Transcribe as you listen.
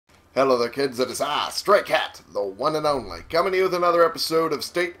Hello there kids, it is I, Stray Cat, the one and only, coming to you with another episode of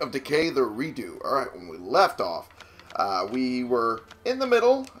State of Decay, the redo. Alright, when we left off, we were in the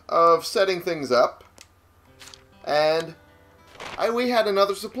middle of setting things up, and we had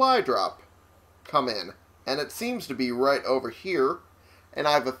another supply drop come in, and it seems to be right over here, and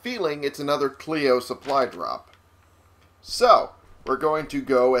I have a feeling it's another CLEO supply drop. So, we're going to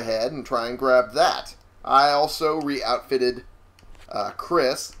go ahead and try and grab that. I also re-outfitted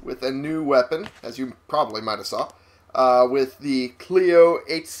Chris with a new weapon, as you probably might have saw, with the CLEO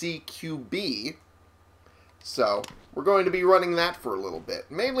HCQB. So, we're going to be running that for a little bit.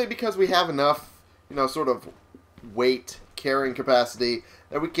 Mainly because we have enough, sort of weight, carrying capacity,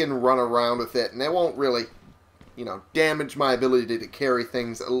 that we can run around with it, and it won't really, damage my ability to carry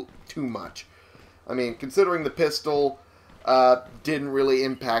things too much. I mean, considering the pistol didn't really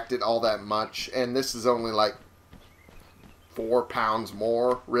impact it all that much, and this is only like 4 pounds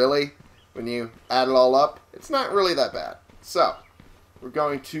more, really, when you add it all up. It's not really that bad. So, we're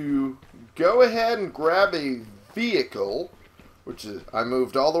going to go ahead and grab a vehicle, which is, I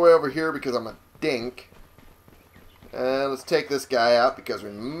moved all the way over here because I'm a dink. And let's take this guy out because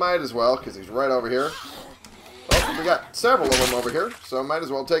we might as well, because he's right over here. Oh, we got several of them over here, so might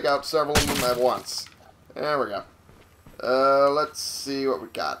as well take out several of them at once. There we go. Let's see what we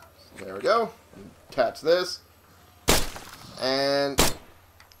got. There we go. Attach this. And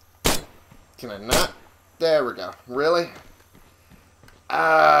can I not? There we go. Really?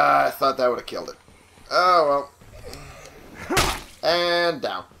 I thought that would have killed it. Oh well. And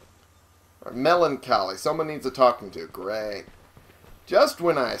down. Melancholy. Someone needs a talking to. Great. Just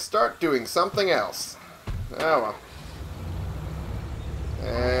when I start doing something else. Oh well.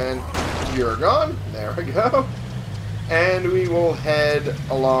 And you're gone. There we go. And we will head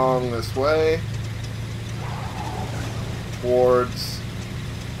along this way towards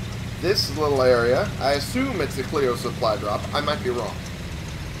this little area. I assume it's a CLEO supply drop. I might be wrong.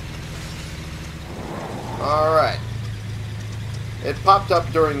 Alright. It popped up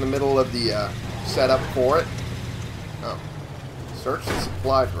during the middle of the setup for it. Oh. Search the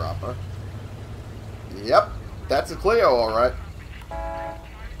supply drop, huh? Yep. That's a CLEO, alright.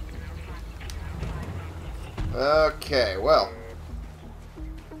 Okay, well.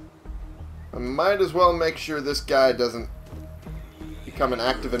 I might as well make sure this guy doesn't become an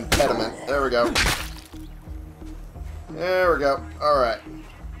active impediment. There we go. There we go. Alright.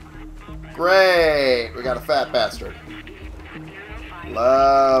 Great! We got a fat bastard.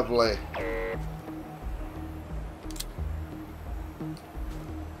 Lovely.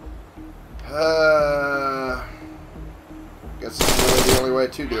 Guess this is really the only way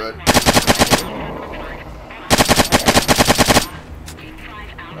to do it.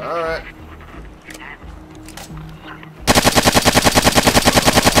 Alright.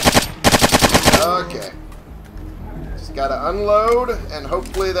 Okay. Just gotta unload, and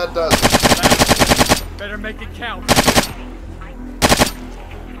hopefully that does it. Better make it count.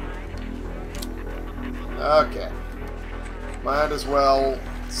 Okay. Might as well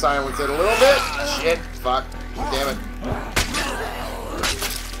silence it a little bit. Shit. Fuck. Damn it.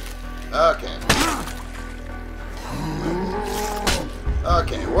 Okay.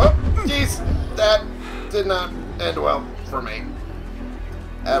 Okay. Whoop. Jeez. That did not end well for me.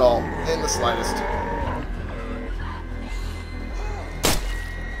 At all, in the slightest.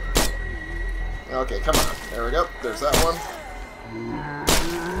 Okay, come on. There we go. There's that one.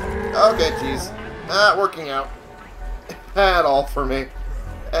 Okay, jeez. Not working out. At all for me.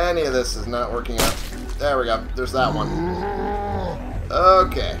 Any of this is not working out. There we go. There's that one.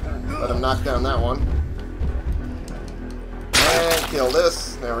 Okay. Let him knock down that one. And kill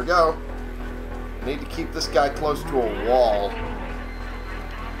this. There we go. I need to keep this guy close to a wall,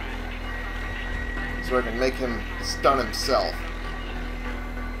 so I can make him stun himself.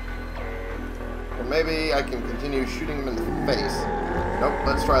 Or maybe I can continue shooting him in the face. Nope,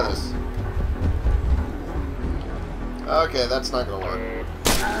 let's try this. Okay, that's not gonna work.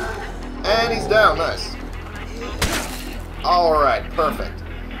 And he's down, nice. Alright, perfect.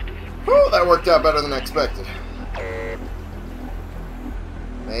 Whew, that worked out better than expected.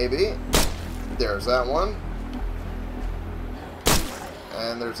 Maybe. There's that one.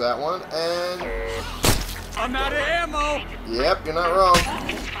 And there's that one, and I'm out of ammo. Yep, you're not wrong.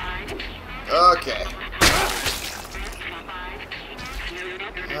 Okay.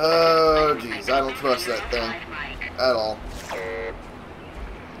 Oh, jeez, I don't trust that thing at all.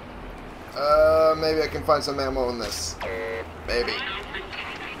 Maybe I can find some ammo in this. Maybe.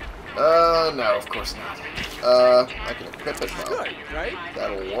 No, of course not. I can equip it though. Good, right?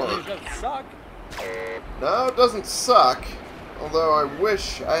 That'll work. It doesn't suck. No, it doesn't suck. Although I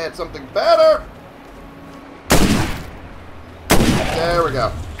wish I had something better. There we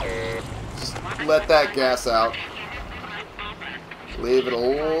go. Just let that gas out. Leave it a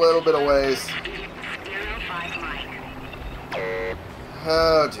little bit of ways.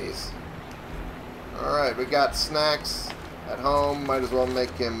 Oh, jeez. Alright, we got snacks at home. Might as well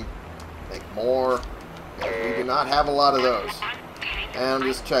make him make more. We do not have a lot of those. And I'm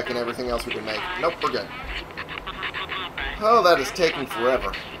just checking everything else we can make. Nope, we're good. Oh, that is taking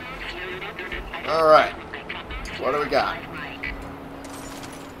forever. Alright. What do we got?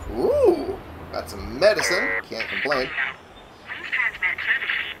 Ooh, got some medicine. Can't complain.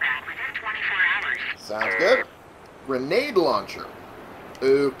 Sounds good. Grenade launcher.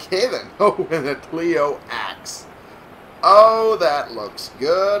 Okay then. Oh, and a CLEO axe. Oh, that looks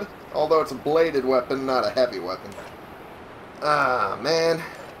good. Although it's a bladed weapon, not a heavy weapon. Ah, man.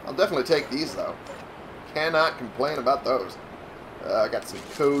 I'll definitely take these, though. Cannot complain about those. I got some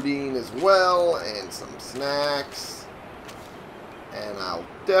codeine as well, and some snacks. And I'll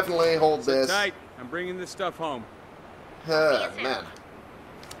definitely hold this. Sit tight. I'm bringing this stuff home. Man.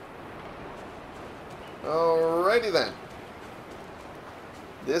 Alrighty then.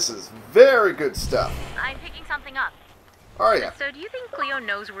 This is very good stuff. I'm picking something up. Are ya? So do you think CLEO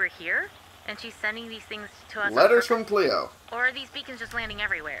knows we're here? And she's sending these things to us? Letters from CLEO. Or are these beacons just landing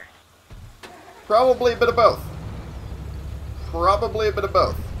everywhere? Probably a bit of both. Probably a bit of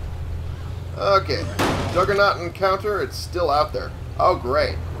both. Okay. Juggernaut encounter, it's still out there. Oh,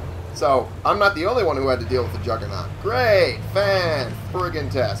 great. So, I'm not the only one who had to deal with the Juggernaut. Great!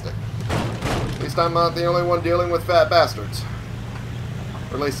 Fan-friggin-tastic. At least I'm not the only one dealing with fat bastards.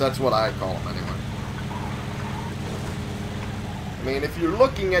 Or at least that's what I call them, anyway. I mean, if you're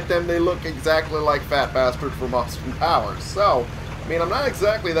looking at them, they look exactly like fat bastards from Austin Powers. So, I mean, I'm not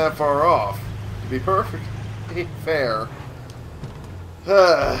exactly that far off. To be perfectly fair.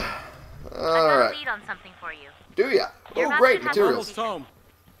 Alright. I got a lead on something for you. Do ya? You're Oh, about great to have materials. Almost home.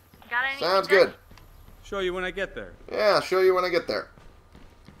 Got anything Sounds good? good. Show you when I get there. Yeah, I'll show you when I get there.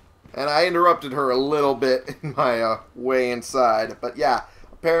 And I interrupted her a little bit in my way inside. But yeah,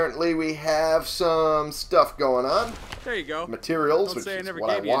 apparently we have some stuff going on. There you go. Materials, Don't which say I is never what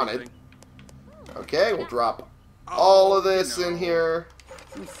I gave you wanted. anything. Okay, we'll drop all of this you know, in here.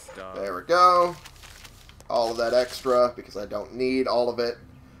 some stuff. There we go. All of that extra, because I don't need all of it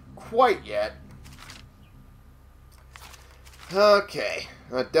quite yet. Okay.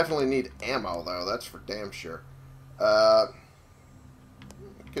 I definitely need ammo, though. That's for damn sure. I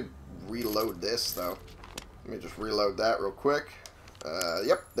could reload this, though. Let me just reload that real quick.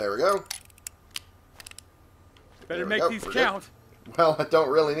 Yep, there we go. Better There we make go. these We're good. count. Well, I don't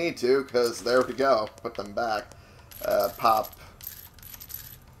really need to, because there we go. Put them back. Pop.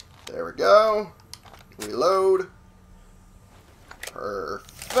 There we go. Reload.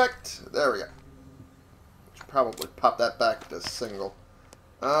 Perfect. There we go. Should probably pop that back to single.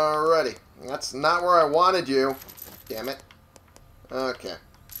 Alrighty. That's not where I wanted you. Damn it. Okay.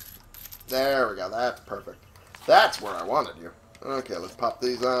 There we go. That's perfect. That's where I wanted you. Okay, let's pop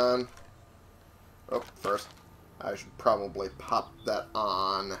these on. Oh, first. I should probably pop that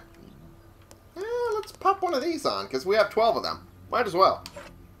on. Let's pop one of these on, because we have 12 of them. Might as well.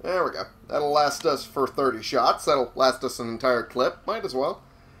 There we go. That'll last us for 30 shots. That'll last us an entire clip. Might as well.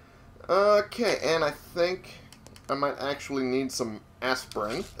 Okay, and I think I might actually need some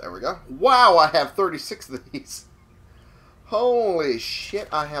aspirin. There we go. Wow, I have 36 of these. Holy shit,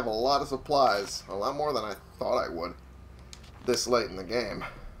 I have a lot of supplies. A lot more than I thought I would this late in the game.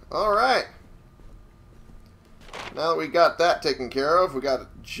 Alright. Now that we got that taken care of, we got a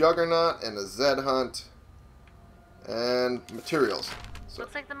Juggernaut and a Zed Hunt and materials. So,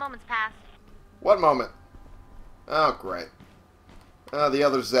 Looks like the moment's passed. what moment? Oh, great. The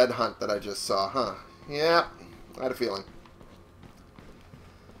other Zed Hunt that I just saw, huh? Yeah, I had a feeling.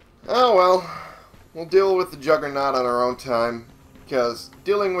 Oh, well. We'll deal with the Juggernaut on our own time, because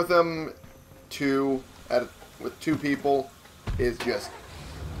dealing with them with two people is just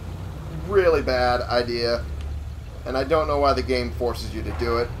really bad idea. And I don't know why the game forces you to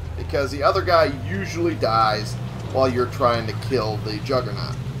do it, because the other guy usually dies while you're trying to kill the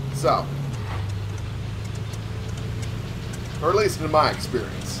Juggernaut. So, or at least in my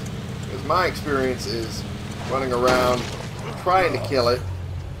experience. Because my experience is running around trying to kill it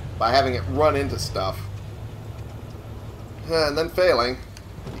by having it run into stuff. And then failing,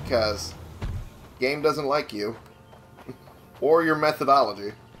 because the game doesn't like you. Or your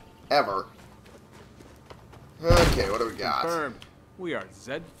methodology. Ever. Okay, what do we got? Confirmed. We are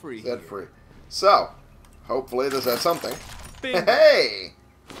Zed free. Zed free. So, hopefully this has something. Bing. Hey!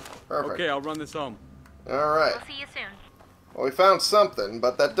 Perfect. Okay, I'll run this home. Alright. We'll see you soon. Well, we found something,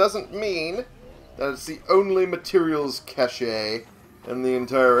 but that doesn't mean that it's the only materials cache in the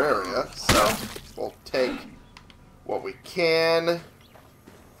entire area. So, we'll take what we can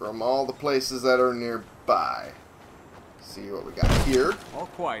from all the places that are nearby. See what we got here. All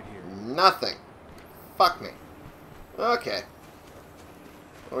quiet here. Nothing. Fuck me. Okay.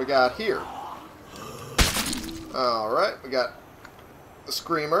 What we got here? Alright, we got the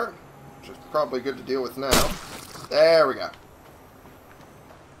screamer, which is probably good to deal with now. There we go.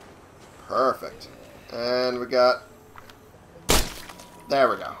 Perfect. And we got... There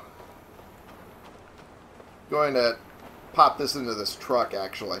we go. Going to pop this into this truck,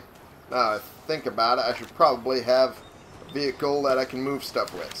 actually. Now I think about it, I should probably have a vehicle that I can move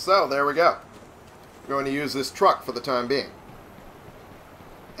stuff with. So, there we go. I'm going to use this truck for the time being.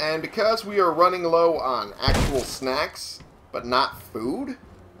 And because we are running low on actual snacks, but not food,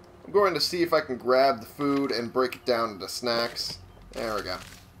 I'm going to see if I can grab the food and break it down into snacks. There we go.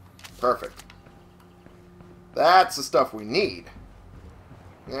 Perfect. That's the stuff we need.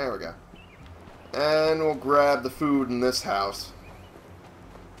 There we go. And we'll grab the food in this house.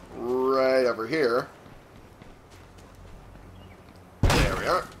 Right over here. There we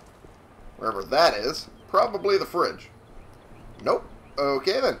are. Wherever that is. Probably the fridge. Nope.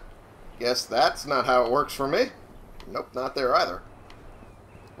 Okay then. Guess that's not how it works for me. Nope, not there either.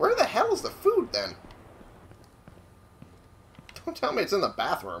 Where the hell is the food then? Don't tell me it's in the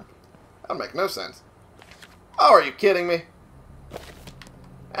bathroom. That'll make no sense. Oh, are you kidding me?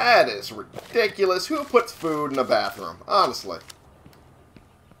 That is ridiculous. Who puts food in a bathroom? Honestly.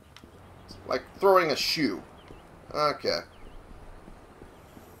 It's like throwing a shoe. Okay.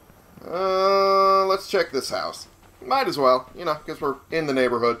 Let's check this house. Might as well, you know, because we're in the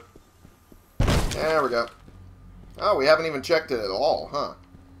neighborhood. There we go. Oh, we haven't even checked it at all, huh?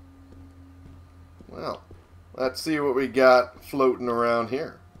 Well, let's see what we got floating around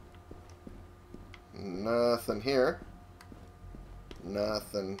here. Nothing here.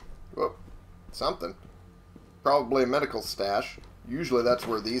 Nothing. Whoop. Something. Probably a medical stash. Usually that's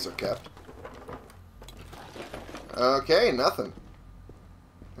where these are kept. Okay, nothing.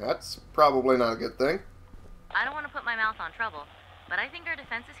 That's probably not a good thing. I don't want to put my mouth on trouble, but I think our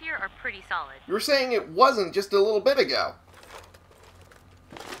defenses here are pretty solid. You were saying it wasn't just a little bit ago.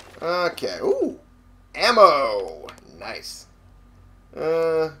 Okay. Ooh. Ammo. Nice.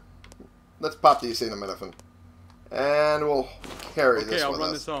 Let's pop the acetaminophen. And we'll carry this with us. Okay, I'll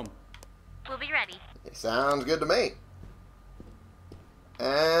run this home. We'll be ready. It sounds good to me.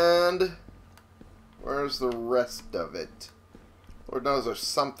 And where's the rest of it? Lord knows there's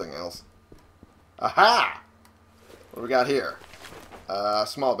something else. Aha! What do we got here?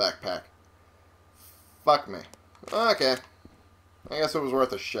 Small backpack. Fuck me. Okay. I guess it was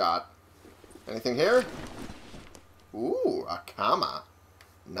worth a shot. Anything here? Ooh, a comma.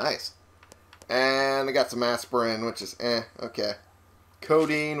 Nice. And I got some aspirin, which is okay.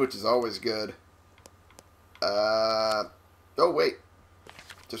 Codeine, which is always good. Oh, wait.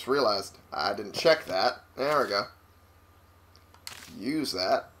 Just realized I didn't check that. There we go. Use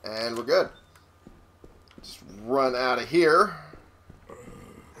that, and we're good. Just run out of here.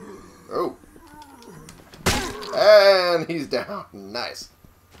 Oh. And he's down. Nice.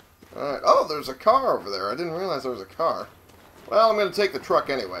 Alright. Oh, there's a car over there. I didn't realize there was a car. Well, I'm going to take the truck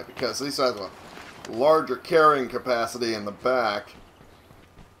anyway, because at least it has a larger carrying capacity in the back.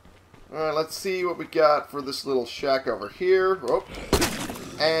 Alright, let's see what we got for this little shack over here. Oh.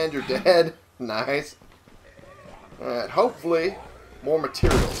 And you're dead. Nice. Alright, hopefully more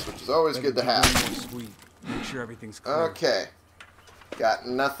materials, which is always good to have. Make sure everything's clear. Okay. Got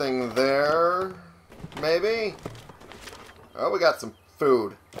nothing there. Maybe? Oh, we got some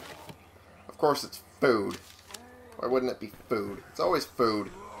food. Of course it's food. Why wouldn't it be food? It's always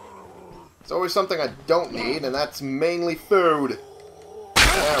food. It's always something I don't need, and that's mainly food.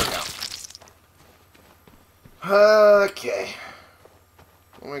 There we go. Okay.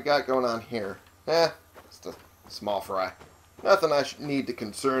 What we got going on here? Just a small fry. Nothing I should need to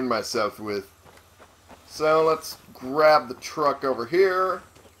concern myself with. So let's grab the truck over here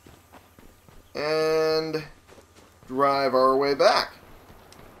and drive our way back.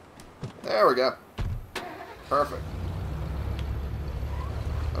 There we go. Perfect.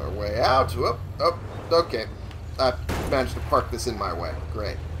 Our way out. Whoop. Oh, okay. I managed to park this in my way.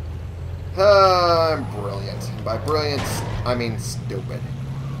 Great. I'm brilliant. By brilliant, I mean stupid.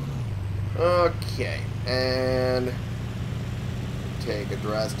 Okay. And take a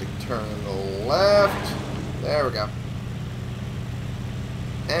drastic turn to the left. There we go.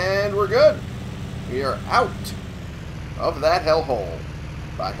 And we're good. We are out of that hellhole.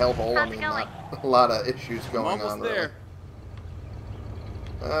 By hellhole, I mean not a lot of issues going on. Almost there.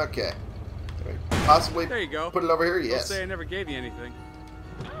 Okay. Can we possibly There you go. put it over here? Don't Yes. say I never gave you anything.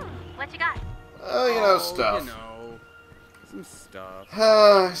 What you got? Oh, you know, stuff. You know, some stuff.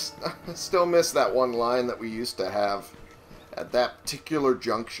 I still miss that one line that we used to have at that particular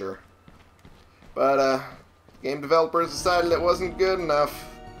juncture. But, game developers decided it wasn't good enough,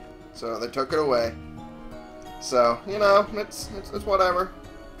 so they took it away. So, you know, it's whatever.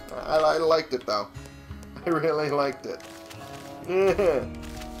 I liked it, though. I really liked it.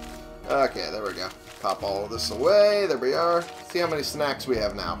 Okay, there we go. Pop all of this away. There we are. See how many snacks we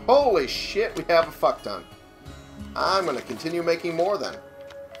have now. Holy shit, we have a fuck ton. I'm going to continue making more then.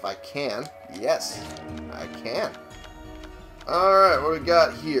 If I can. Yes, I can. Alright, what we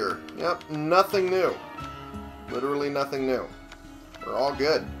got here? Yep, nothing new. Literally nothing new. We're all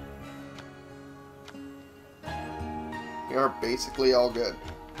good. We are basically all good.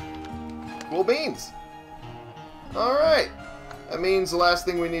 Cool beans. Alright. That means the last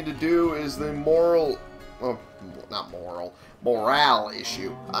thing we need to do is the moral... Well, not moral. Morale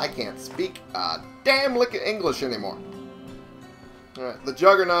issue. I can't speak a damn lick of English anymore. Alright, the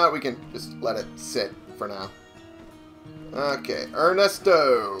Juggernaut, we can just let it sit for now. Okay,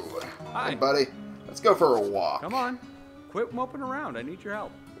 Ernesto. Hi. Hey, buddy. Let's go for a walk. Come on. Quit moping around. I need your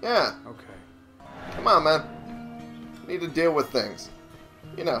help. Yeah. Okay. Come on, man. Need to deal with things.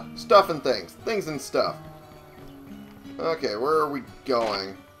 You know, stuff and things. Things and stuff. Okay, where are we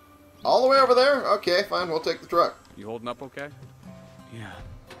going? All the way over there? Okay, fine. We'll take the truck. You holding up okay? Yeah.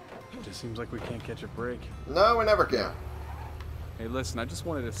 It just seems like we can't catch a break. No, we never can. Hey, listen, I just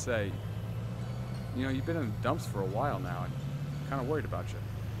wanted to say, you know, you've been in the dumps for a while now, and I'm kind of worried about you.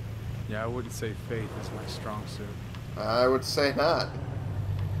 Yeah, I wouldn't say faith is my strong suit. I would say not.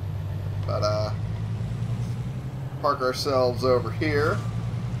 But, park ourselves over here.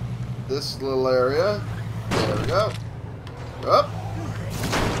 This little area. There we go. Up.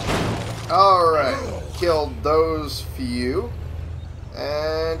 Alright. Killed those few.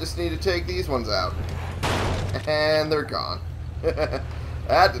 And just need to take these ones out. And they're gone.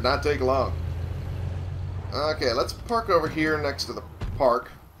 That did not take long. Okay, let's park over here next to the park.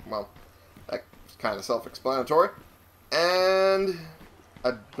 Well, that's kind of self-explanatory. And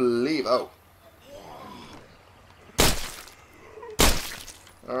I believe... Oh.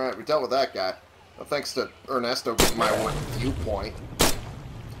 Alright, we dealt with that guy. Well, thanks to Ernesto getting my viewpoint.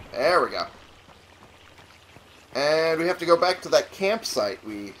 There we go. And we have to go back to that campsite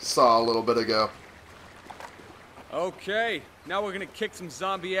we saw a little bit ago. Okay, now we're gonna kick some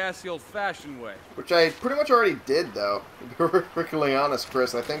zombie ass the old-fashioned way. Which I pretty much already did, though. To be perfectly honest,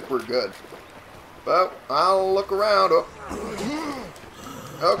 Chris, I think we're good. But I'll look around. Oh.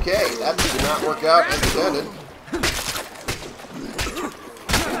 Okay, that did not work out as intended.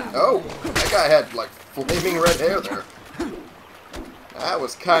 Oh, that guy had, like, flaming red hair there. That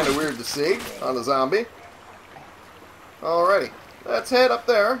was kind of weird to see on a zombie. Alrighty, let's head up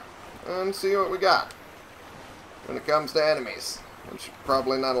there and see what we got when it comes to enemies. Which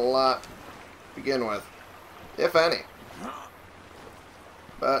probably not a lot to begin with, if any.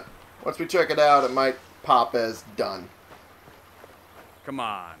 But once we check it out, it might pop as done. Come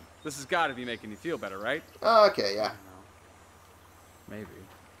on. This has got to be making you feel better, right? Okay, yeah. Maybe.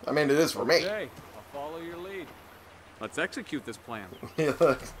 I mean, it is for me. Okay, I'll follow your lead. Let's execute this plan.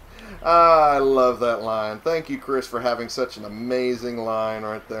 I love that line. Thank you, Chris, for having such an amazing line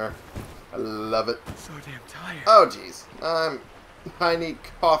right there. I love it. So damn tired. Oh, jeez. I need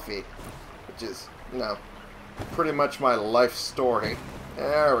coffee, which is, you know, pretty much my life story.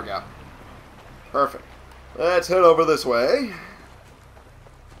 There we go. Perfect. Let's head over this way.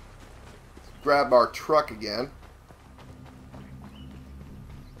 Let's grab our truck again.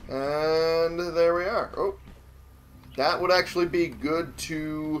 And there we are. Oh, that would actually be good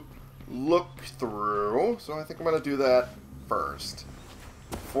to look through. So I think I'm going to do that first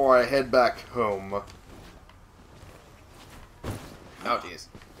before I head back home. Oh, jeez.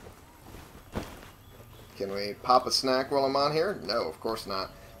 Can we pop a snack while I'm on here? No, of course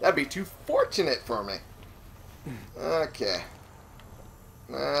not. That'd be too fortunate for me. Okay.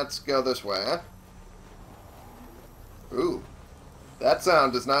 Let's go this way, huh? Ooh. That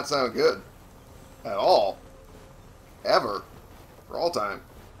sound does not sound good. At all. Ever. For all time.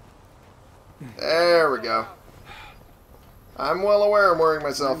 There we go. I'm well aware I'm wearing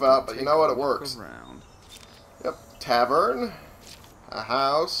myself out, but you know what? It works. Yep. Tavern. A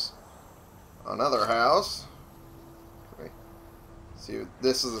house. Another house. Wait. See,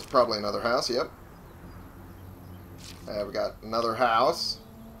 this is probably another house. Yep. We got another house.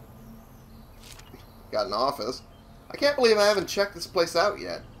 Got an office. I can't believe I haven't checked this place out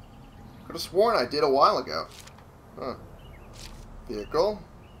yet. Could have sworn I did a while ago. Huh. Vehicle.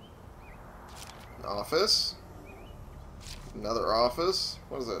 Office. Another office.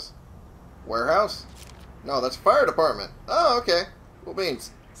 What is this? Warehouse? No, that's fire department. Oh, okay. Cool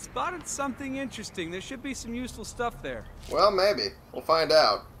beans. Spotted something interesting. There should be some useful stuff there. Well, maybe. We'll find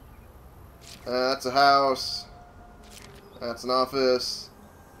out. That's a house. That's an office.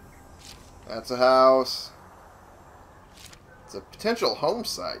 That's a house. It's a potential home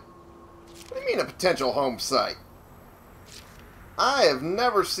site. What do you mean a potential home site? I have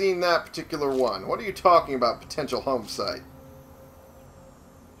never seen that particular one. What are you talking about, potential home site?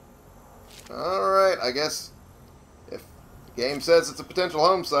 Alright, I guess if the game says it's a potential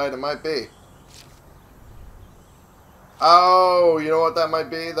home site, it might be. Oh, you know what that might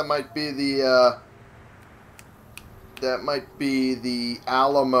be? That might be the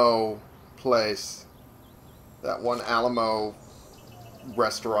Alamo place. That one Alamo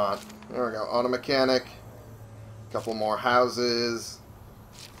restaurant. There we go. Auto mechanic. A couple more houses.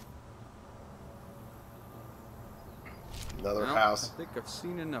 Another house. I think I've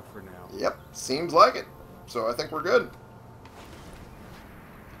seen enough for now. Yep, seems like it. So I think we're good.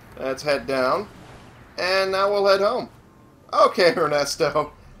 Let's head down. And now we'll head home. Okay,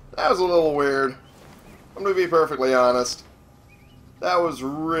 Ernesto. That was a little weird. I'm going to be perfectly honest. That was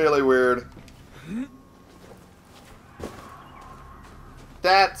really weird.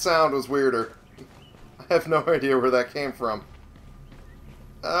 That sound was weirder. I have no idea where that came from.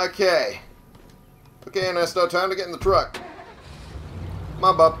 Okay. Okay, Ernesto, time to get in the truck. Come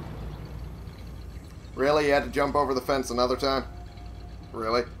on, bub. Really? You had to jump over the fence another time?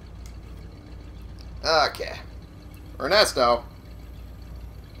 Really? Okay. Ernesto.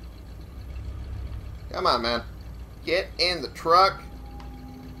 Come on, man. Get in the truck.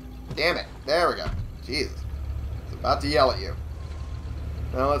 Damn it. There we go. Jesus. I was about to yell at you.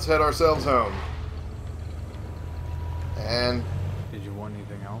 Now let's head ourselves home. And... Did you want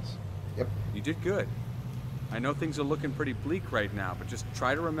anything else? Yep. You did good. I know things are looking pretty bleak right now, but just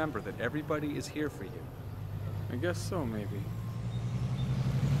try to remember that everybody is here for you. I guess so, maybe.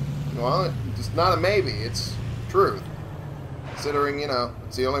 Well, it's not a maybe. It's truth. Considering, you know,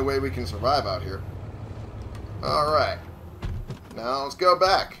 it's the only way we can survive out here. Alright. Now let's go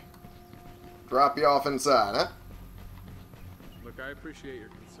back. Drop you off inside, huh? Look, I appreciate your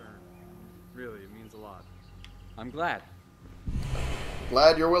concern. Really, it means a lot. I'm glad.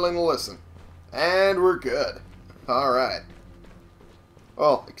 Glad you're willing to listen. And we're good. Alright.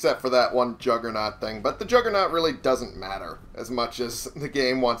 Well, except for that one Juggernaut thing. But the Juggernaut really doesn't matter as much as the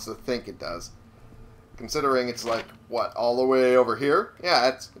game wants to think it does. Considering it's like, what, all the way over here? Yeah,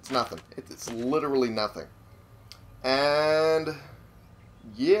 it's nothing. It's literally nothing. And...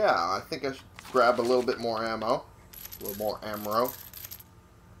 yeah, I think I should grab a little bit more ammo. A little more ammo.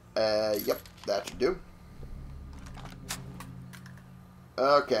 Yep, that should do.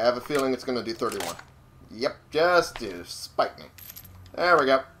 Okay, I have a feeling it's going to do 31. Yep, just to spite me. There we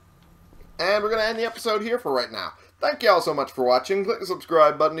go. And we're going to end the episode here for right now. Thank you all so much for watching. Click the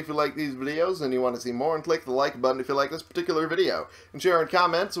subscribe button if you like these videos and you want to see more, and click the like button if you like this particular video. And share and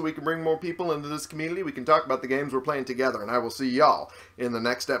comment so we can bring more people into this community. We can talk about the games we're playing together, and I will see y'all in the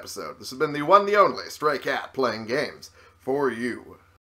next episode. This has been the one, the only Stray Cat playing games for you.